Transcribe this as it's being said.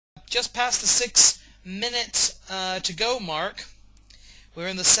just past the 6-minute to go mark. We're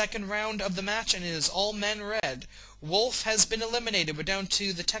in the second round of the match, and it is all men red. Wolf has been eliminated. We're down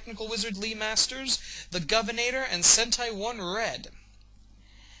to the Technical Wizard Lee Masters, the Governator, and Sentai 1 Red.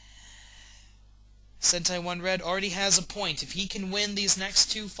 Sentai 1 Red already has a point. If he can win these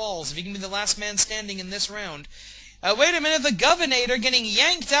next 2 falls, if he can be the last man standing in this round... wait a minute, the Governator getting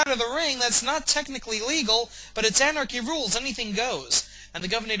yanked out of the ring. That's not technically legal, but it's Anarchy rules. Anything goes. And the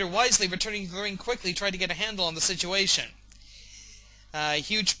Governator, wisely returning to the ring quickly, tried to get a handle on the situation.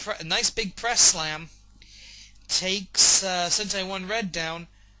 Nice big press slam. Takes Sentai 1 Red down.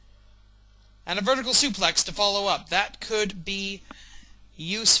 And a vertical suplex to follow up. That could be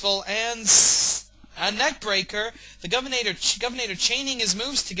useful. And a neck breaker. The Governator chaining his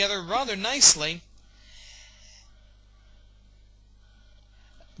moves together rather nicely.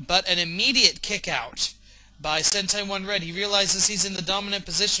 But an immediate kick out by Sentai 1 Red. He realizes he's in the dominant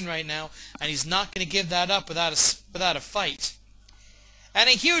position right now, and he's not going to give that up without a fight. And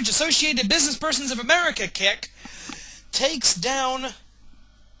a huge Associated Business Persons of America kick takes down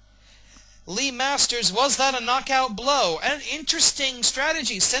Lee Masters. Was that a knockout blow? An interesting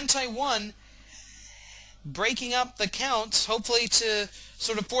strategy. Sentai 1 breaking up the count, hopefully to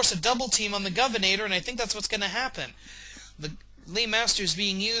sort of force a double team on the Governator, and I think that's what's going to happen. The Lee Masters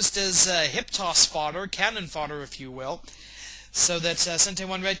being used as hip toss fodder, cannon fodder if you will, so that Sentai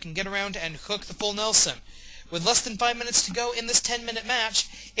 1 Red can get around and hook the full Nelson. With less than 5 minutes to go in this 10-minute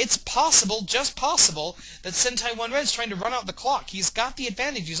match, it's possible, just possible, that Sentai 1 Red's trying to run out the clock. He's got the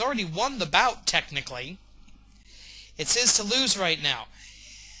advantage. He's already won the bout, technically. It's his to lose right now.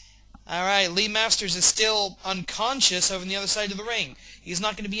 Alright, Lee Masters is still unconscious over on the other side of the ring. He's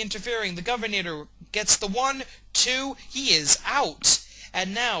not going to be interfering. The Governator gets the 1, 2, he is out.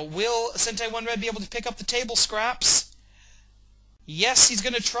 And now, will Sentai 1 Red be able to pick up the table scraps? Yes, he's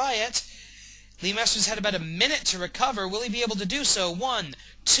going to try it. Lee Masters had about a minute to recover. Will he be able to do so? 1,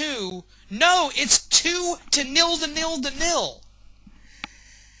 2... No! It's 2-0 to 0.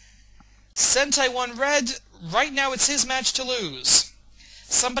 Sentai 1 Red, right now it's his match to lose.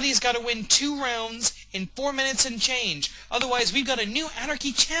 Somebody's got to win 2 rounds in 4 minutes and change. Otherwise, we've got a new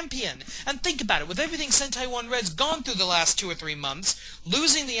Anarchy champion. And think about it. With everything Sentai 1 Red's gone through the last 2 or 3 months,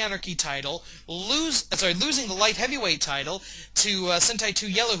 losing the Anarchy title, losing the light heavyweight title to Sentai 2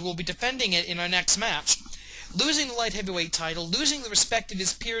 Yellow, who will be defending it in our next match, losing the light heavyweight title, losing the respect of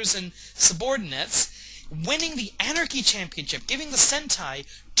his peers and subordinates, winning the Anarchy Championship, giving the Sentai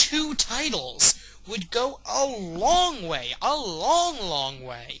 2 titles, would go a long way, long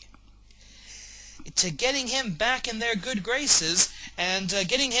way, to getting him back in their good graces, and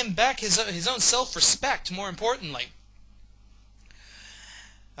getting him back his own self-respect, more importantly.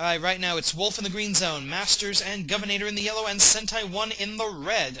 Alright, right now it's Wolf in the green zone, Masters and Governator in the yellow, and Sentai 1 in the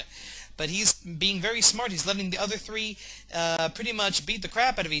red. But he's being very smart. He's letting the other 3 pretty much beat the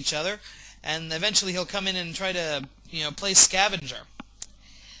crap out of each other, and eventually he'll come in and try to, play scavenger.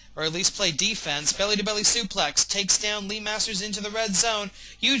 Or at least play defense. Belly-to-belly suplex takes down Lee Masters into the red zone.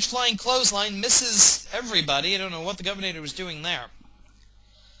 Huge flying clothesline, misses everybody. I don't know what the Governator was doing there.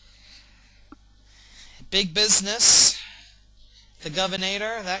 Big business. The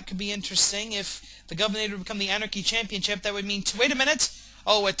Governator, that could be interesting. If the Governator would become the Anarchy Championship, that would mean... Wait a minute!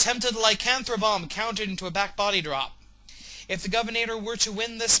 Oh, attempted lycanthro-bomb countered into a back body drop. If the Governator were to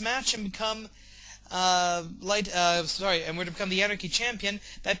win this match and become... and were to become the Anarchy Champion,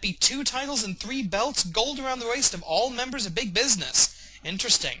 that'd be 2 titles and 3 belts, gold around the waist of all members of Big Business.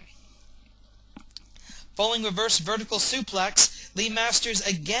 Interesting. Falling reverse vertical suplex, Lee Masters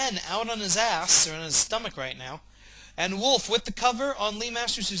again out on his ass, or on his stomach right now. And Wolf with the cover on Lee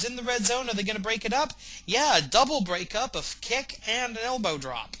Masters, who's in the red zone. Are they going to break it up? Yeah, a double breakup of kick and an elbow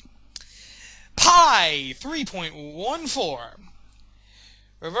drop. Pie! 3.14.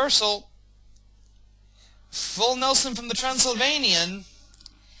 Reversal. Full Nelson from the Transylvanian,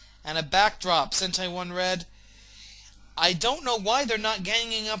 and a backdrop. Sentai 1 Red. I don't know why they're not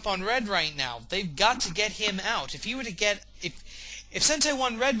ganging up on Red right now. They've got to get him out. If Sentai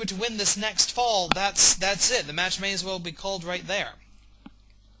 1 Red were to win this next fall, that's it. The match may as well be called right there.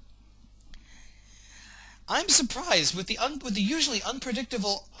 I'm surprised with the usually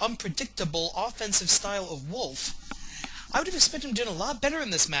unpredictable offensive style of Wolf. I would have expected him doing a lot better in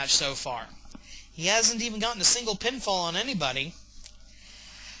this match so far. He hasn't even gotten a single pinfall on anybody.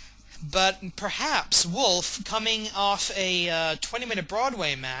 But perhaps Wolf, coming off a 20-minute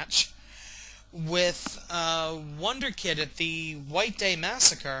Broadway match with Wonder Kid at the White Day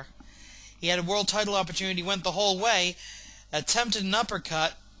Massacre, he had a world title opportunity, went the whole way, attempted an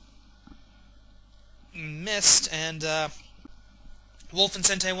uppercut, missed, and Wolf and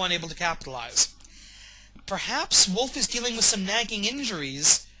Sentai 1 able to capitalize. Perhaps Wolf is dealing with some nagging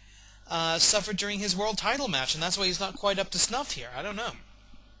injuries suffered during his world title match, and that's why he's not quite up to snuff here. I don't know.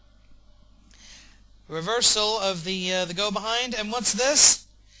 Reversal of the go-behind, and what's this?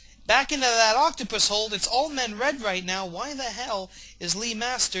 Back into that octopus hold. It's all men red right now. Why the hell is Lee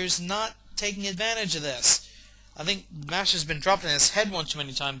Masters not taking advantage of this? I think Masters has been dropped on his head one too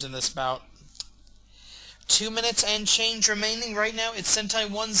many times in this bout. 2 minutes and change remaining. Right now it's Sentai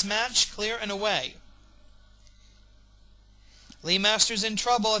 1's match, clear and away. Lee Masters in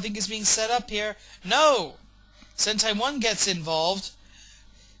trouble. I think he's being set up here. No! Sentai 1 gets involved.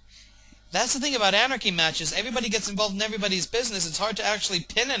 That's the thing about Anarchy matches. Everybody gets involved in everybody's business. It's hard to actually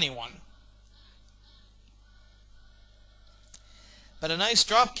pin anyone. But a nice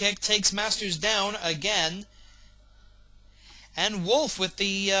drop kick takes Masters down again. And Wolf with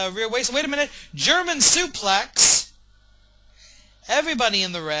the rear waist. Wait a minute. German suplex. Everybody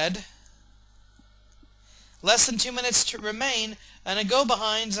in the red. Less than 2 minutes to remain. And a go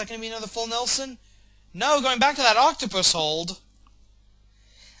behind. Is that going to be another full Nelson? No, going back to that octopus hold.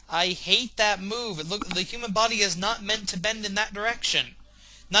 I hate that move. The human body is not meant to bend in that direction.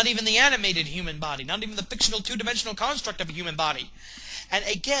 Not even the animated human body. Not even the fictional two-dimensional construct of a human body. And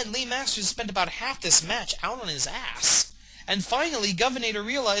again, Lee Masters spent about half this match out on his ass. And finally, Governator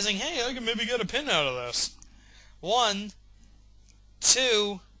realizing, hey, I can maybe get a pin out of this. 1,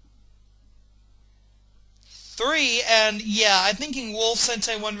 2, 3, and yeah, I'm thinking Wolf,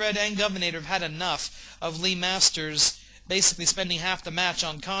 Sentai 1 Red, and Governator have had enough of Lee Masters basically spending half the match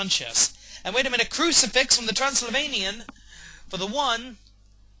unconscious. And wait a minute, crucifix from the Transylvanian for the 1,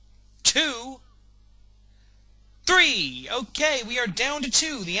 2, 3. Okay, we are down to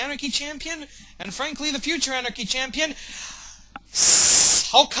 2. The Anarchy Champion, and frankly, the future Anarchy Champion,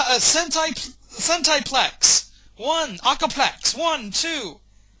 Sentai Plex. 1, Akaplex. 1, 2,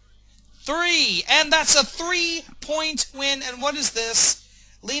 3. And that's a 3-point win. And what is this?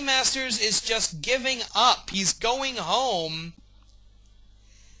 Lee Masters is just giving up. He's going home.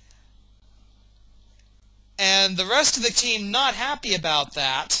 And the rest of the team not happy about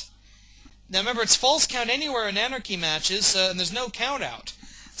that. Now remember, it's false count anywhere in Anarchy matches, and there's no count out.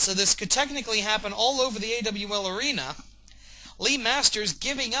 So this could technically happen all over the AWL arena. Lee Masters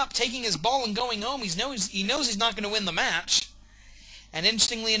giving up, taking his ball and going home. He knows he's not going to win the match. And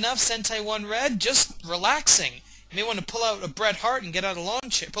interestingly enough, Sentai 1 Red just relaxing. You may want to pull out a Bret Hart and get out a lawn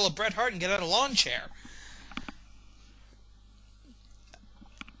chair. Pull a Bret Hart and get out a lawn chair.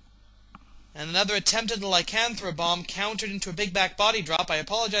 And another attempt at the lycanthrope bomb countered into a big back body drop. I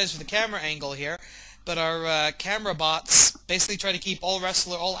apologize for the camera angle here, but our camera bots basically try to keep all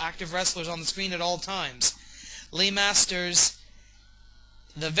active wrestlers on the screen at all times. Lee Masters,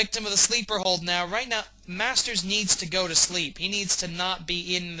 the victim of the sleeper hold now. Right now, Masters needs to go to sleep. He needs to not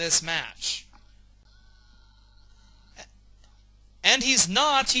be in this match. And he's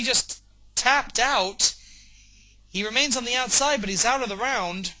not. He just tapped out. He remains on the outside, but he's out of the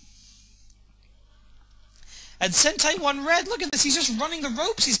round. And Sentai 1 Red, look at this. He's just running the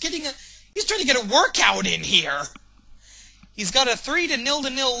ropes. He's trying to get a workout in here. He's got a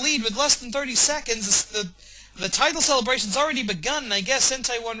 3-0 lead with less than 30 seconds. The title celebration's already begun, and I guess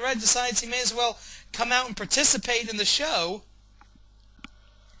Sentai 1 Red decides he may as well come out and participate in the show.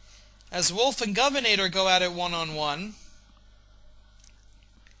 As Wolf and Governator go at it one-on-one.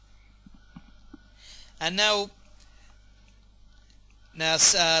 And now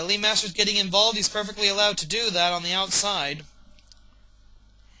Lee Masters getting involved. He's perfectly allowed to do that on the outside.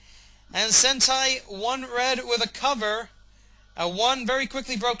 And Sentai 1 Red with a cover. A 1 very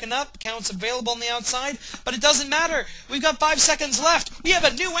quickly broken up. Counts available on the outside. But it doesn't matter. We've got 5 seconds left. We have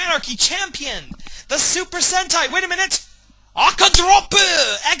a new Anarchy Champion. The Super Sentai. Wait a minute. Akadroppe!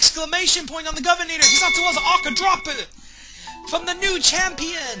 Exclamation point on the Governator. He's not towards Akadroppe. From the new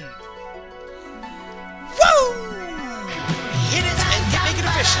champion. Woo! Hit it and make it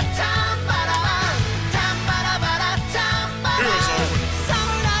official. Here's our winner.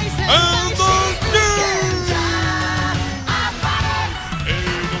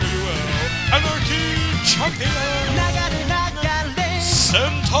 And the new AWL Anarchy Champion,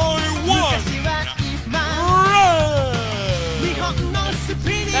 Sentai 1 Red.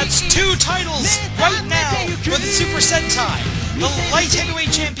 That's 2 titles right now for the Super Sentai. The Light Heavyweight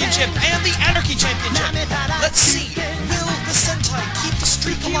Championship and the Anarchy Championship. Let's see, will the Sentai keep the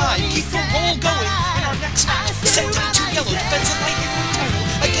streak alive, keep the roll going in our next match? Sentai 2 Yellow defends the Light Heavyweight title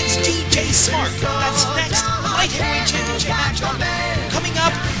against DJ Smart. That's next Light Heavyweight Championship match. Coming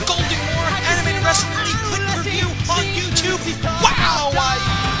up, Golden War Animated Wrestling League quick review on YouTube. Wow!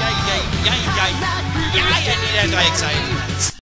 Excited.